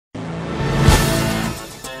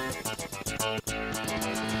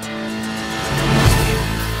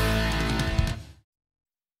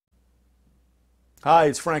Hi,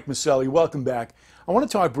 it's Frank Maselli. Welcome back. I want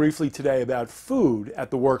to talk briefly today about food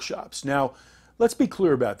at the workshops. Now, let's be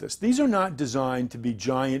clear about this. These are not designed to be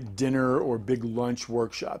giant dinner or big lunch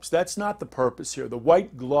workshops. That's not the purpose here. The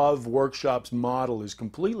white glove workshops model is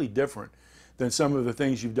completely different than some of the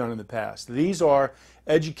things you've done in the past. These are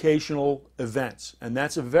educational events, and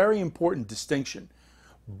that's a very important distinction.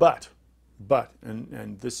 But,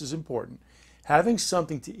 and this is important, having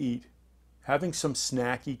something to eat, having some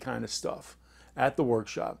snacky kind of stuff at the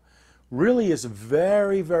workshop really is a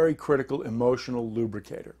very, very critical emotional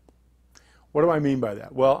lubricator. What do I mean by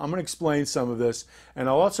that? Well, I'm going to explain some of this, and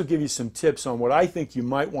I'll also give you some tips on what I think you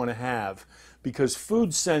might want to have, because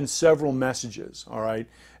food sends several messages, all right?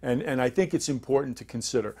 And I think it's important to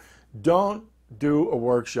consider. Don't do a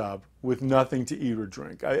workshop with nothing to eat or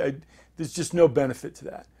drink. There's just no benefit to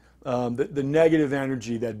that. The negative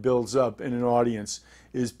energy that builds up in an audience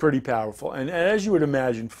is pretty powerful. And as you would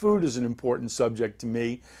imagine, food is an important subject to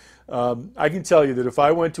me. I can tell you that if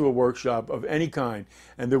I went to a workshop of any kind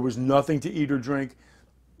and there was nothing to eat or drink,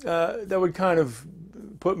 that would kind of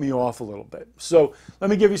put me off a little bit. So let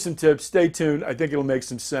me give you some tips. Stay tuned. I think it'll make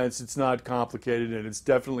some sense. It's not complicated and it's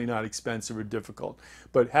definitely not expensive or difficult.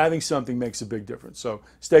 But having something makes a big difference. So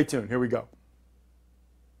stay tuned. Here we go.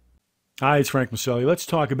 Hi, it's Frank Maselli. Let's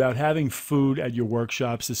talk about having food at your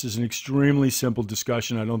workshops. This is an extremely simple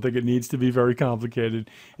discussion. I don't think it needs to be very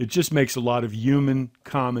complicated. It just makes a lot of human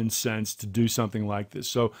common sense to do something like this.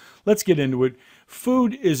 So let's get into it.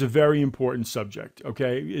 Food is a very important subject,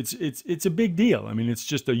 okay? It's a big deal. I mean, it's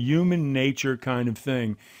just a human nature kind of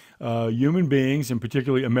thing. Human beings, and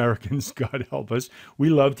particularly Americans, God help us,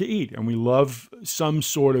 we love to eat, and we love some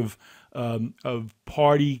sort of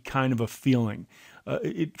party kind of a feeling.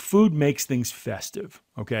 Food makes things festive,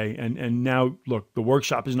 okay? And now, look, the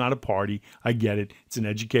workshop is not a party. I get it. It's an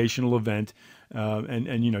educational event.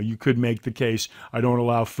 And you know, you could make the case, I don't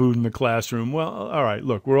allow food in the classroom. Well, all right,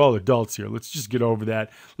 look, we're all adults here. Let's just get over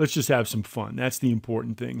that. Let's just have some fun. That's the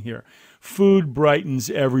important thing here. Food brightens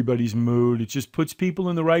everybody's mood. It just puts people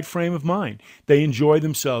in the right frame of mind. They enjoy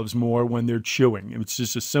themselves more when they're chewing. It's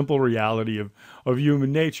just a simple reality of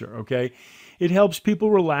human nature, okay? It helps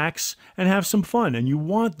people relax and have some fun, and you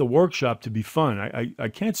want the workshop to be fun. I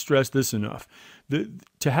can't stress this enough.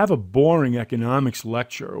 To have a boring economics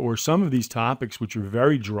lecture or some of these topics which are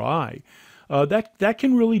very dry, that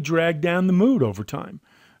can really drag down the mood over time.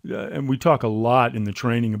 And we talk a lot in the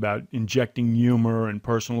training about injecting humor and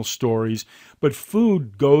personal stories, but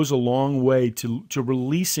food goes a long way to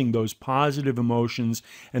releasing those positive emotions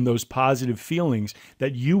and those positive feelings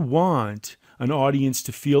that you want an audience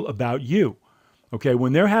to feel about you. Okay,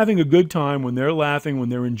 when they're having a good time, when they're laughing, when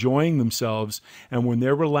they're enjoying themselves, and when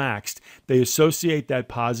they're relaxed, they associate that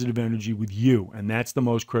positive energy with you, and that's the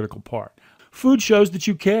most critical part. Food shows that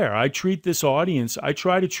you care. I try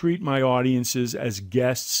to treat my audiences as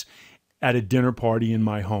guests at a dinner party in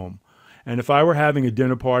my home. And if I were having a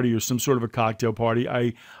dinner party or some sort of a cocktail party,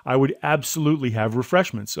 I would absolutely have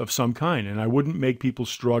refreshments of some kind, and I wouldn't make people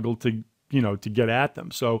struggle to get at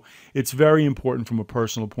them. So it's very important from a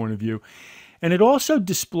personal point of view. And it also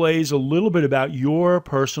displays a little bit about your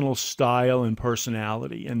personal style and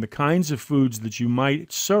personality, and the kinds of foods that you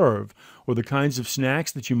might serve or the kinds of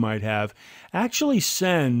snacks that you might have actually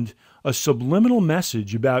send a subliminal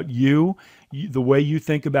message about you, the way you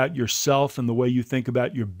think about yourself and the way you think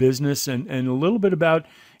about your business, and a little bit about,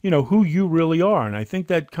 who you really are. And I think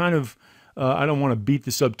that kind of, I don't want to beat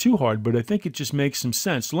this up too hard, but I think it just makes some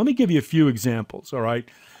sense. So let me give you a few examples, all right?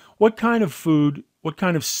 What kind of food, what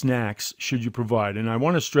kind of snacks should you provide? And I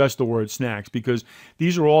want to stress the word snacks because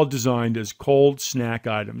these are all designed as cold snack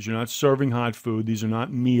items. You're not serving hot food. These are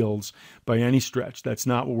not meals by any stretch. That's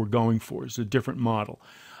not what we're going for. It's a different model.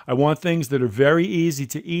 I want things that are very easy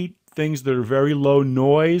to eat, things that are very low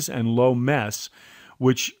noise and low mess,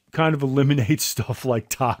 which kind of eliminates stuff like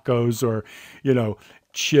tacos or,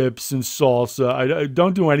 chips and salsa. I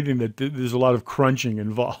don't do anything that there's a lot of crunching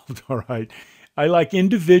involved, all right? I like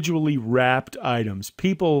individually wrapped items.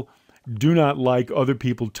 People do not like other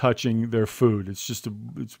people touching their food.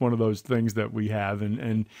 It's one of those things that we have.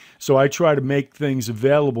 And so I try to make things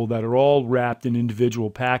available that are all wrapped in individual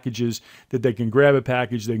packages that they can grab a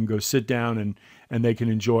package, they can go sit down and they can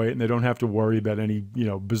enjoy it, and they don't have to worry about any,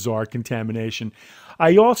 bizarre contamination.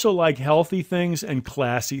 I also like healthy things and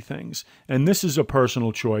classy things. And this is a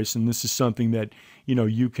personal choice, and this is something that,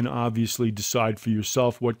 you can obviously decide for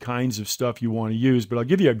yourself what kinds of stuff you want to use. But I'll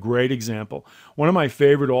give you a great example. One of my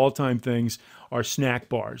favorite all-time things are snack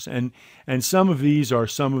bars. And some of these are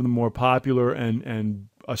some of the more popular and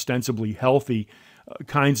ostensibly healthy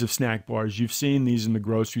kinds of snack bars. You've seen these in the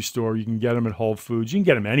grocery store. You can get them at Whole Foods. You can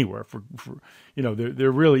get them anywhere for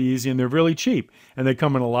they're really easy and they're really cheap. And they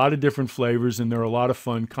come in a lot of different flavors and they're a lot of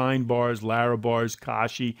fun. Kind bars, Lara bars,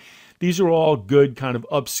 Kashi. These are all good kind of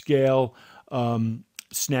upscale,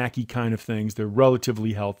 snacky kind of things. They're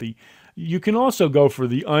relatively healthy. You can also go for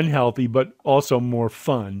the unhealthy, but also more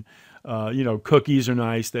fun. Cookies are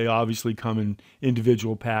nice. They obviously come in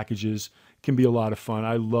individual packages. Can be a lot of fun.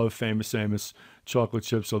 I love Famous Amos chocolate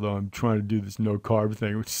chips, although I'm trying to do this no carb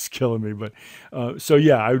thing, which is killing me. But so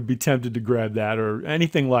yeah, I would be tempted to grab that, or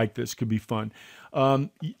anything like this could be fun.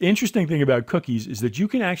 Interesting thing about cookies is that you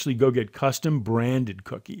can actually go get custom branded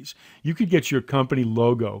cookies. You could get your company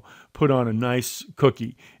logo put on a nice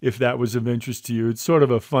cookie if that was of interest to you. It's sort of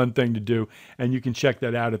a fun thing to do, and you can check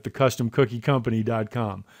that out at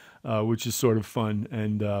thecustomcookiecompany.com. Which is sort of fun,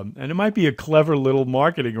 and it might be a clever little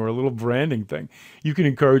marketing or a little branding thing. You can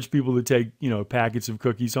encourage people to take packets of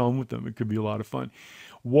cookies home with them. It could be a lot of fun.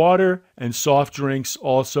 Water and soft drinks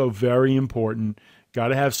also very important. Got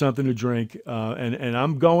to have something to drink, and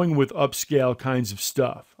I'm going with upscale kinds of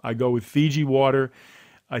stuff. I go with Fiji water.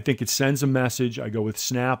 I think it sends a message. I go with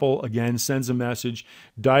Snapple, again, sends a message.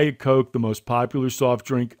 Diet Coke, the most popular soft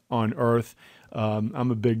drink on earth.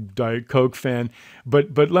 I'm a big Diet Coke fan,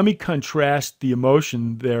 but let me contrast the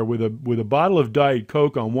emotion there with a bottle of Diet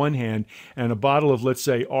Coke on one hand and a bottle of, let's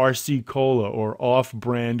say, RC Cola or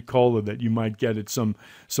off-brand cola that you might get at some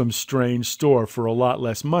strange store for a lot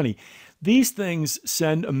less money. These things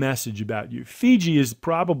send a message about you. Fiji is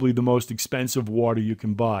probably the most expensive water you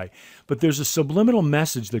can buy, but there's a subliminal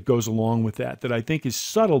message that goes along with that I think is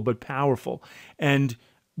subtle but powerful. And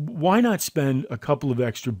why not spend a couple of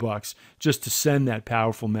extra bucks just to send that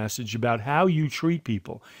powerful message about how you treat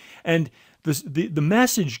people? And the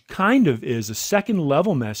message kind of is a second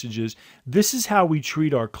level message is this is how we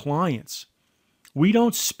treat our clients. We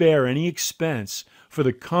don't spare any expense for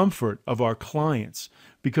the comfort of our clients,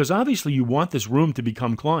 because obviously you want this room to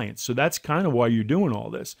become clients. So that's kind of why you're doing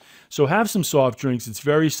all this. So have some soft drinks. It's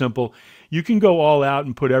very simple. You can go all out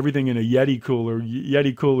and put everything in a Yeti cooler.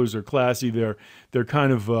 Yeti coolers are classy. They're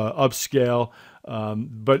kind of upscale.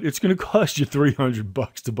 But it's going to cost you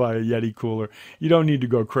 $300 to buy a Yeti cooler. You don't need to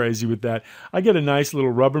go crazy with that. I get a nice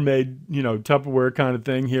little Rubbermaid, Tupperware kind of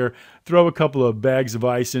thing here. Throw a couple of bags of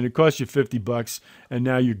ice in. It costs you $50, and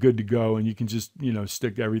now you're good to go. And you can just,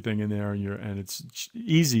 stick everything in there, and it's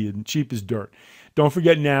easy and cheap as dirt. Don't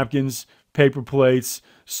forget napkins, paper plates,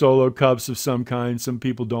 solo cups of some kind. Some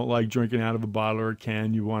people don't like drinking out of a bottle or a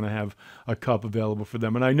can. You want to have a cup available for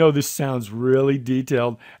them. And I know this sounds really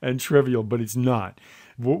detailed and trivial, but it's not.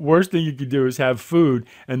 Worst thing you could do is have food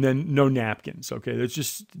and then no napkins. Okay, that's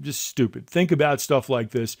just stupid. Think about stuff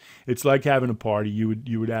like this. It's like having a party.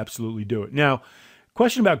 You would absolutely do it. Now,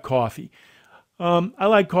 question about coffee. I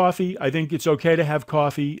like coffee. I think it's okay to have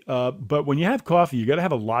coffee. But when you have coffee, you got to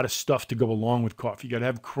have a lot of stuff to go along with coffee. You got to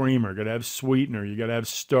have creamer, you got to have sweetener, you got to have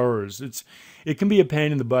stirrers. It can be a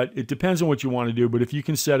pain in the butt. It depends on what you want to do, but if you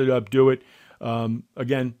can set it up, do it.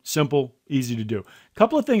 Again, simple, easy to do. A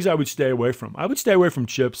couple of things I would stay away from. I would stay away from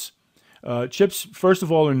chips. Chips, first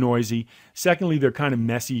of all, are noisy. Secondly, they're kind of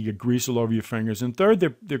messy. You get grease all over your fingers. And third,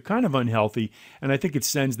 they're kind of unhealthy. And I think it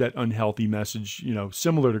sends that unhealthy message,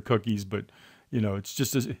 similar to cookies, but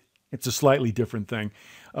it's a slightly different thing.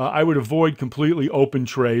 I would avoid completely open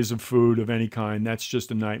trays of food of any kind. That's just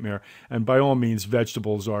a nightmare. And by all means,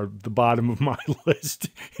 vegetables are the bottom of my list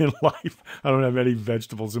in life. I don't have any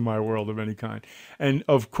vegetables in my world of any kind. And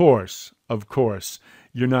of course,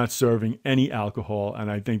 you're not serving any alcohol. And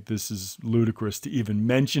I think this is ludicrous to even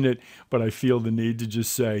mention it, but I feel the need to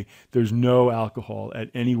just say there's no alcohol at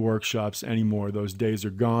any workshops anymore. Those days are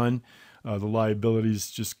gone. The liability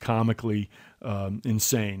is just comically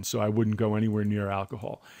insane, so I wouldn't go anywhere near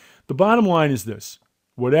alcohol. The bottom line is this: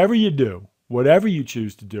 whatever you do, whatever you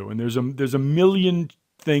choose to do, and there's a million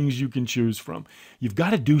things you can choose from, you've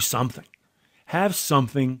got to do something. Have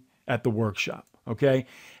something at the workshop, okay?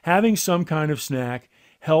 Having some kind of snack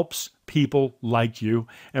helps people like you.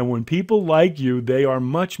 And when people like you, they are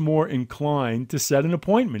much more inclined to set an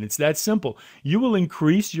appointment. It's that simple. You will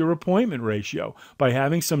increase your appointment ratio by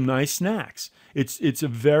having some nice snacks. It's a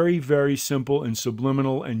very, very simple and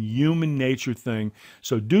subliminal and human nature thing.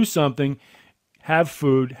 So do something, have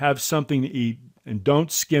food, have something to eat, and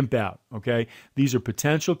don't skimp out, okay? These are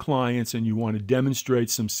potential clients, and you want to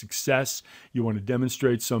demonstrate some success. You want to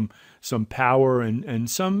demonstrate some power and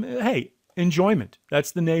some, hey, enjoyment.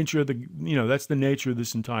 That's the nature of that's the nature of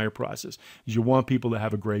this entire process. Is you want people to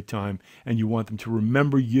have a great time, and you want them to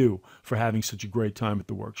remember you for having such a great time at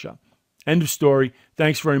the workshop. End of story.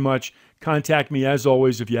 Thanks very much. Contact me as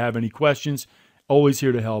always if you have any questions. Always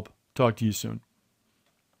here to help. Talk to you soon.